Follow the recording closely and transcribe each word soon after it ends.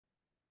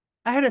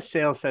I had a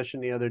sales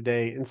session the other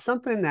day, and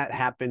something that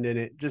happened in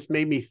it just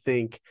made me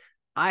think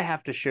I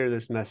have to share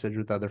this message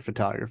with other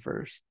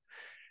photographers.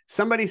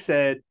 Somebody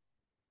said,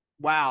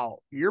 "Wow,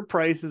 your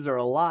prices are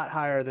a lot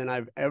higher than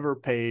I've ever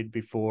paid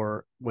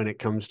before when it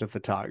comes to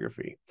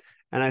photography."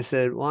 And I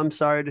said, "Well, I'm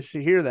sorry to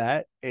hear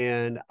that."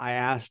 And I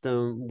asked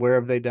them, "Where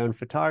have they done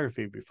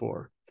photography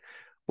before?"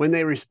 When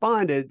they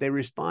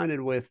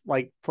responded with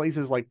like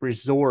places like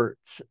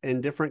resorts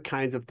and different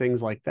kinds of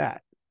things like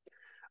that.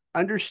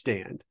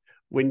 Understand,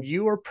 when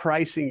you are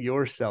pricing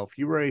yourself,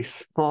 you are a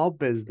small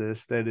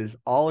business that is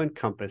all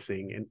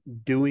encompassing and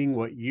doing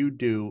what you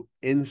do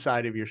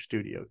inside of your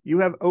studio. You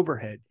have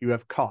overhead, you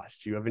have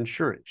costs, you have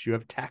insurance, you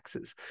have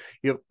taxes,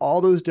 you have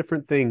all those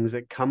different things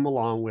that come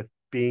along with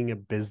being a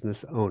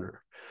business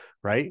owner,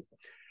 right?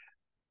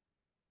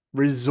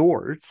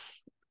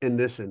 Resorts, in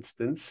this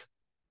instance,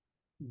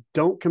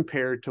 don't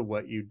compare to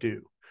what you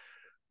do.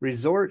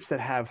 Resorts that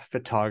have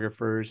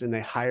photographers and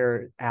they hire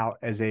it out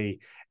as a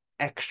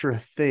extra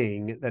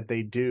thing that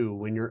they do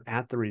when you're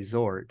at the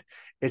resort.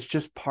 It's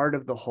just part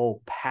of the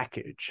whole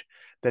package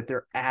that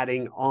they're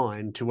adding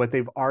on to what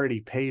they've already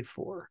paid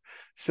for.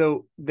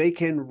 So they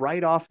can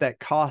write off that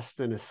cost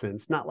in a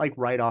sense, not like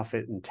write off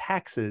it in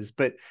taxes,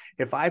 but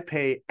if I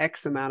pay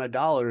X amount of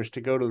dollars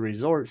to go to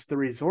the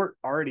resort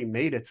already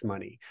made its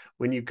money.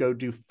 When you go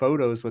do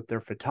photos with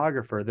their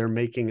photographer, they're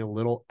making a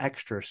little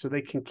extra so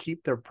they can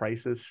keep their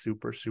prices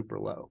super, super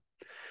low.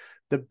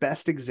 The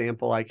best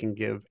example I can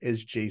give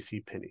is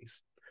JC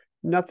Penney's.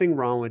 Nothing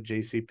wrong with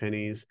JC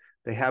Penney's.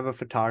 They have a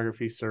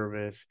photography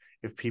service.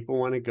 If people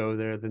want to go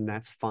there, then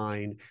that's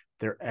fine.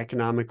 They're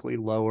economically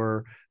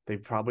lower. They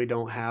probably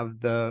don't have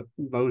the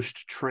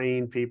most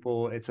trained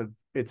people.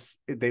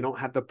 They don't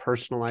have the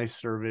personalized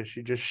service.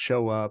 You just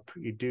show up,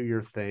 you do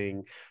your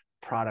thing.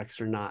 Products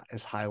are not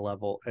as high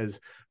level as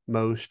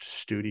most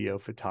studio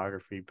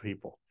photography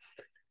people.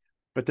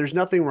 But there's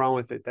nothing wrong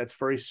with it. That's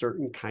for a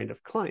certain kind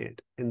of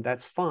client, and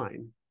that's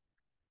fine.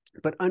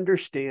 But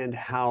understand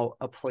how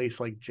a place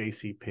like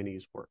J.C.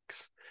 Penney's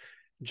works.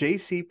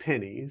 J.C.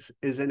 Penney's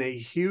is in a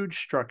huge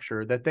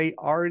structure that they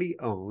already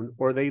own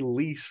or they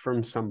lease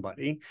from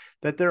somebody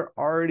that they're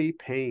already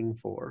paying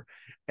for.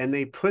 And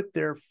they put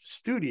their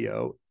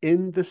studio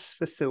in this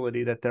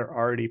facility that they're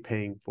already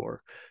paying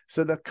for.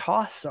 So the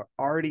costs are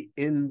already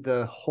in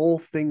the whole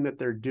thing that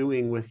they're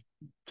doing with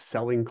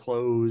selling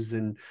clothes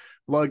and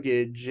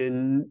luggage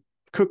and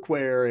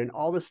cookware and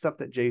all the stuff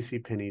that J.C.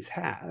 Penney's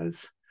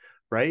has,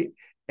 right?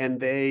 And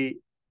they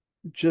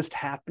just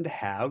happen to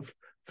have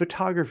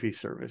photography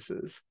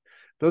services.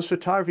 Those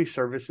photography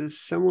services,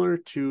 similar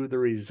to the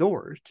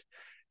resort,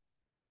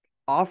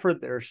 offer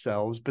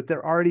themselves, but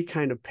they're already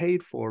kind of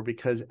paid for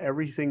because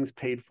everything's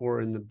paid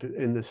for in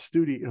the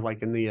studio,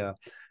 like in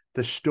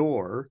the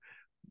store,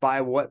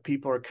 by what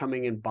people are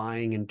coming and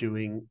buying and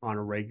doing on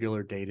a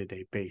regular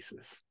day-to-day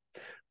basis.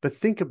 But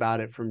think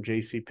about it from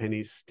J.C.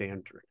 Penney's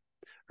standard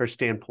or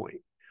standpoint.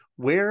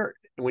 Where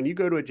when you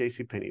go to a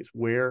J.C. Penney's,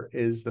 where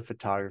is the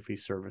photography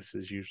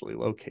services usually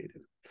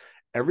located?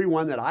 Every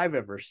one that I've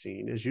ever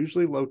seen is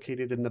usually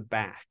located in the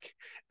back,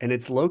 and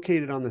it's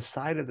located on the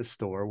side of the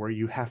store where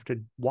you have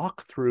to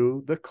walk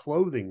through the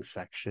clothing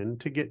section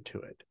to get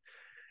to it.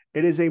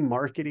 It is a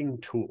marketing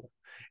tool.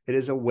 It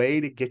is a way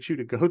to get you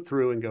to go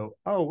through and go,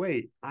 "Oh,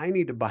 wait, I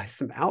need to buy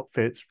some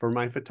outfits for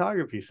my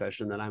photography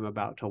session that I'm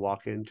about to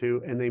walk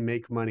into." And they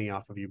make money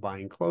off of you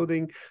buying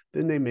clothing.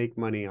 Then they make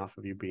money off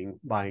of you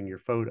buying your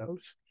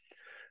photos.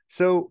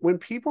 So when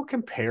people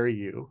compare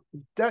you,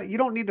 you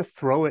don't need to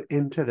throw it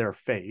into their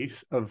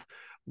face of,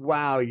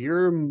 "Wow,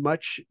 you're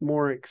much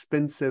more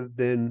expensive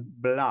than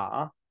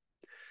blah."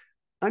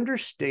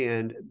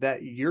 Understand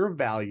that your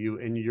value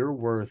and your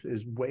worth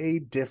is way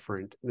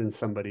different than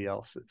somebody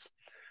else's.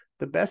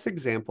 The best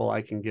example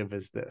I can give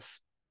is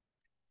this.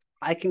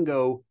 I can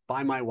go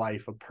buy my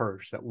wife a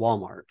purse at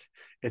Walmart.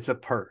 It's a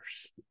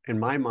purse. In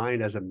my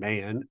mind, as a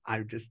man,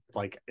 I just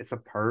like it's a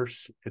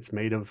purse. It's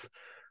made of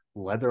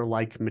leather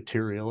like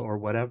material or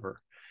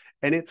whatever.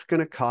 And it's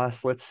going to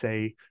cost, let's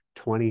say,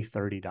 $20,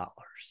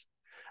 $30.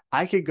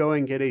 I could go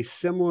and get a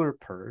similar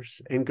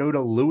purse and go to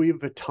Louis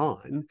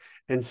Vuitton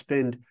and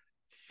spend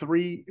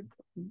three,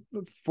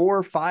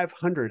 4,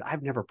 500.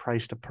 I've never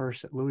priced a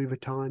purse at Louis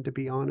Vuitton, to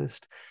be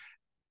honest.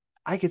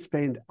 I could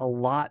spend a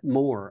lot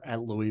more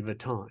at Louis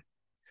Vuitton.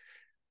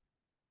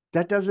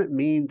 That doesn't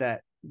mean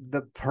that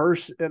the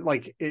purse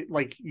like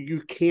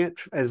you can't,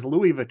 as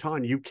Louis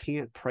Vuitton, you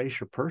can't price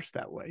your purse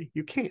that way.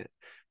 You can't.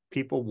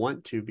 People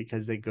want to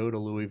because they go to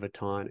Louis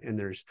Vuitton and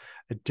there's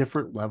a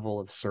different level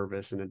of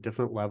service and a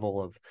different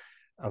level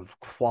of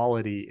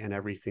quality and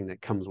everything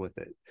that comes with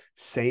it.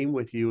 Same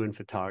with you in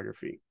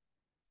photography.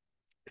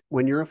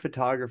 When you're a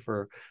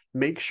photographer,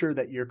 make sure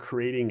that you're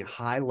creating a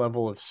high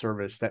level of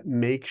service that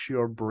makes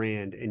your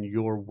brand and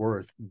your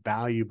worth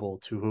valuable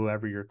to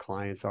whoever your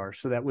clients are,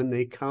 so that when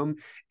they come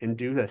and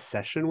do a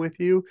session with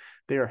you,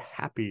 they are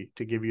happy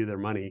to give you their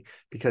money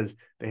because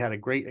they had a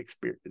great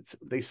experience.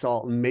 They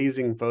saw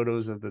amazing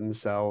photos of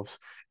themselves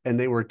and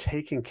they were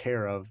taken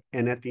care of.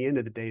 And at the end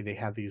of the day, they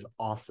have these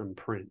awesome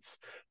prints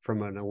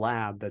from a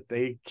lab that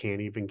they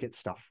can't even get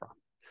stuff from.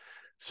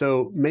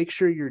 So make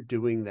sure you're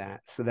doing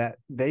that so that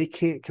they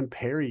can't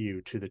compare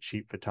you to the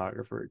cheap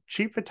photographer.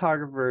 Cheap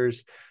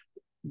photographers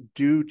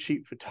do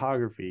cheap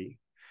photography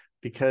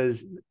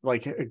because,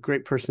 like, a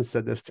great person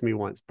said this to me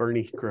once,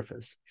 Bernie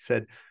Griffiths. He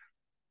said,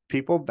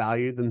 people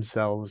value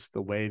themselves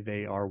the way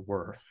they are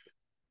worth,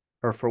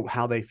 or for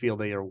how they feel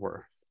they are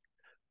worth,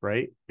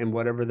 right? And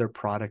whatever their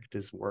product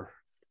is worth,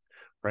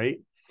 right?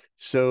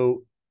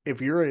 So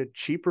if you're a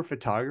cheaper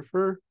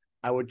photographer,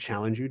 I would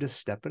challenge you to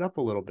step it up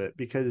a little bit,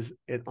 because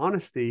in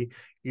honesty,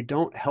 you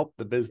don't help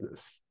the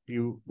business.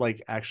 You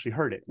like actually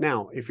hurt it.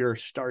 Now, if you're a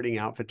starting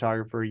out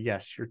photographer,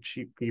 yes, you're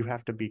cheap. You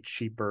have to be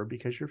cheaper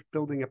because you're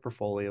building a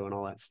portfolio and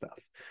all that stuff.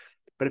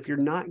 But if you're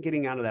not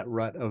getting out of that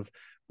rut of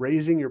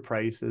raising your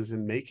prices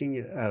and making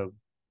it a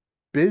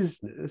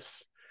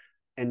business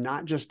and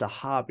not just a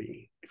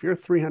hobby. If you're a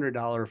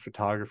 $300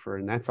 photographer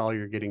and that's all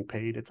you're getting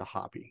paid, it's a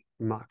hobby.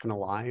 I'm not going to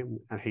lie.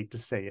 I hate to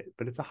say it,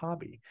 but it's a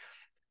hobby.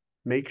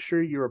 Make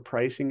sure you are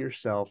pricing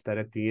yourself that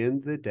at the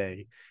end of the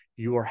day,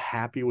 you are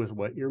happy with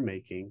what you're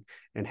making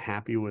and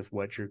happy with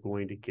what you're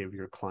going to give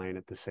your client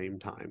at the same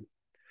time.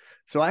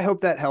 So I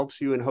hope that helps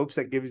you and hopes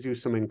that gives you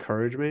some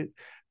encouragement.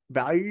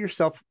 Value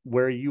yourself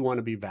where you want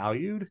to be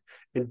valued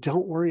and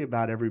don't worry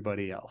about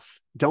everybody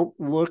else. Don't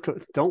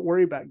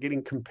worry about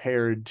getting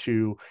compared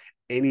to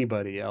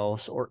anybody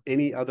else or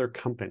any other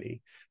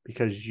company,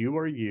 because you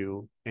are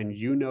you and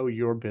you know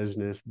your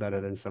business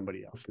better than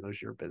somebody else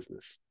knows your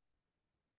business.